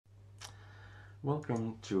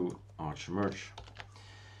Welcome to ArchMerge.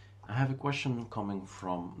 I have a question coming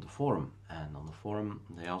from the forum, and on the forum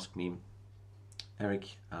they ask me, Erik,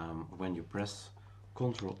 when you press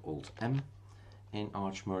Ctrl-Alt-M in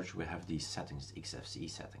ArchMerge we have these settings, the xfce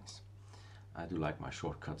settings. I do like my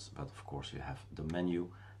shortcuts, but of course you have the menu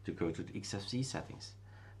to go to the xfce settings.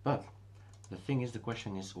 But the thing is, the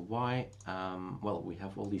question is why, well, we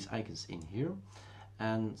have all these icons in here,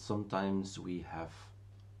 and sometimes we have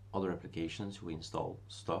other applications, we install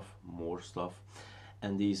stuff, more stuff,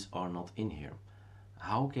 and these are not in here.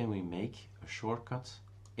 How can we make a shortcut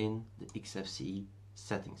in the xfce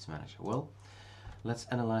settings manager? Well, let's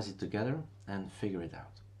analyze it together and figure it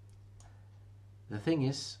out. The thing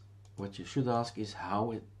is, what you should ask is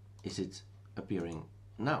how is it appearing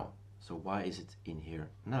now? So why is it in here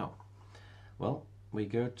now? Well, we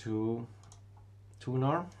go to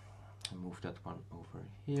Tunar and move that one over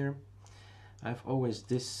here. I have always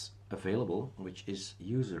this available, which is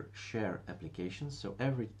user share applications. So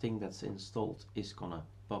everything that's installed is gonna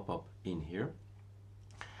pop up in here.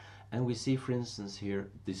 And we see, for instance,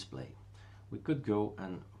 here display. We could go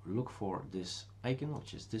and look for this icon,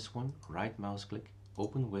 which is this one, right mouse click,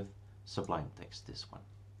 open with Sublime Text, this one,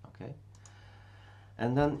 okay?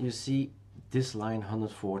 And then you see this line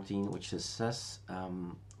 114, which says,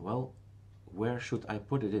 well, where should I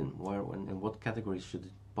put it in? Where, in what category should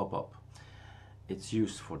it pop up? It's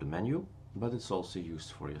used for the menu, but it's also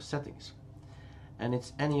used for your settings. And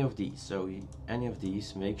it's any of these, so any of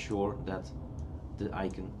these, make sure that the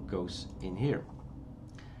icon goes in here.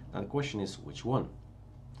 Now the question is, which one?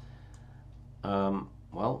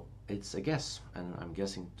 Well, it's a guess, and I'm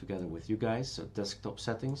guessing together with you guys. So desktop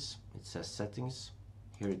settings, it says settings.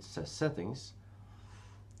 Here it says settings.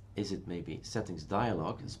 Is it maybe settings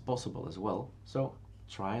dialog? It's possible as well. So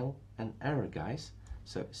trial and error, guys.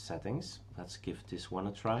 So settings, let's give this one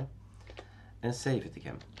a try and save it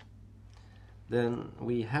again. Then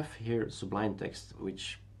we have here Sublime Text,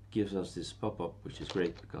 which gives us this pop-up, which is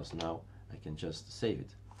great because now I can just save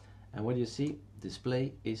it. And what do you see?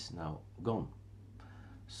 Display is now gone.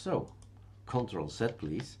 So Ctrl Z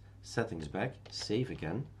please, settings back, save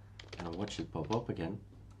again, and watch it pop up again.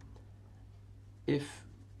 If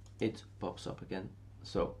it pops up again,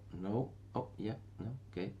 so no, oh yeah, no,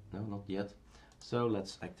 okay, no, not yet. So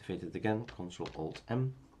let's activate it again,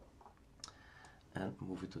 Ctrl-Alt-M, and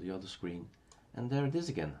move it to the other screen. And there it is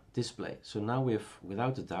again, display. So now we've,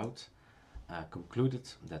 without a doubt, concluded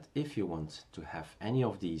that if you want to have any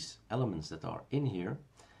of these elements that are in here,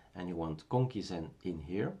 and you want Conkizen in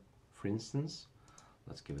here, for instance,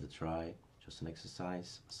 let's give it a try, just an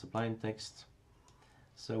exercise, Sublime Text.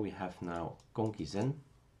 So we have now Conkizen,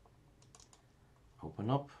 open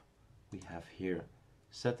up, we have here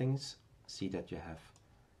settings, see that you have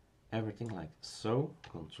everything like so,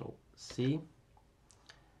 Control C,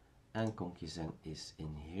 and Conkizen is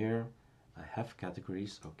in here. I have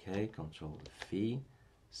categories, okay, Control V,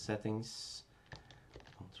 settings,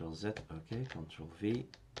 Control Z, okay, Control V,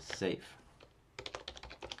 save.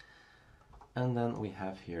 And then we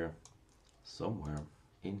have here, somewhere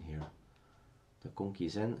in here, the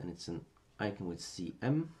Conkizen, and it's an icon with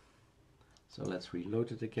CM. So let's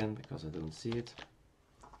reload it again because I don't see it.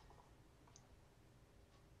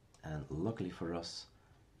 And luckily for us,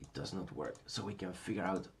 it does not work. So we can figure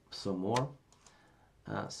out some more.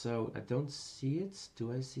 So I don't see it.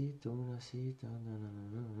 Do I see it? Don't I see it?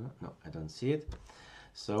 No, I don't see it.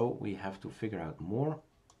 So we have to figure out more.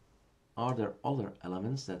 Are there other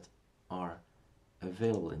elements that are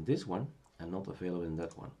available in this one and not available in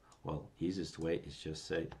that one? Well, easiest way is just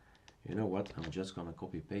say, you know what, I'm just gonna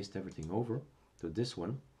copy paste everything over to this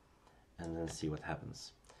one and then see what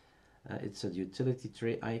happens. It's a utility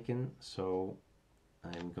tray icon, so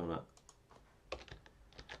I'm gonna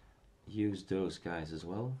use those guys as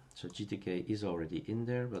well. So GTK is already in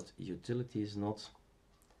there, but utility is not,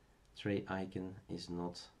 tray icon is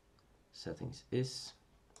not, settings is.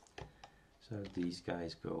 So these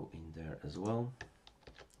guys go in there as well,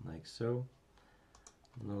 like so.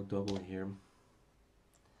 No double here.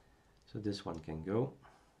 So this one can go.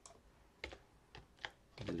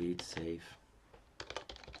 Delete, save.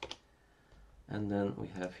 And then we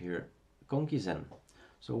have here Conkizen.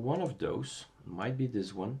 So one of those, might be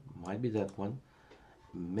this one, might be that one.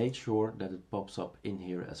 Make sure that it pops up in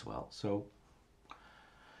here as well. So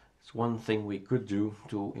it's one thing we could do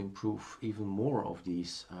to improve even more of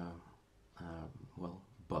these well,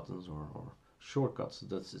 buttons or shortcuts.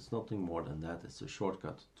 It's nothing more than that. It's a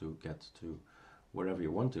shortcut to get to wherever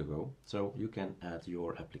you want to go. So you can add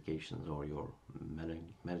your applications or your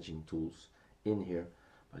managing tools in here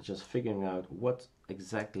by just figuring out what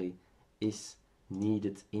exactly is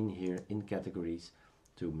needed in here in categories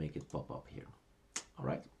to make it pop up here. All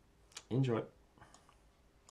right, enjoy.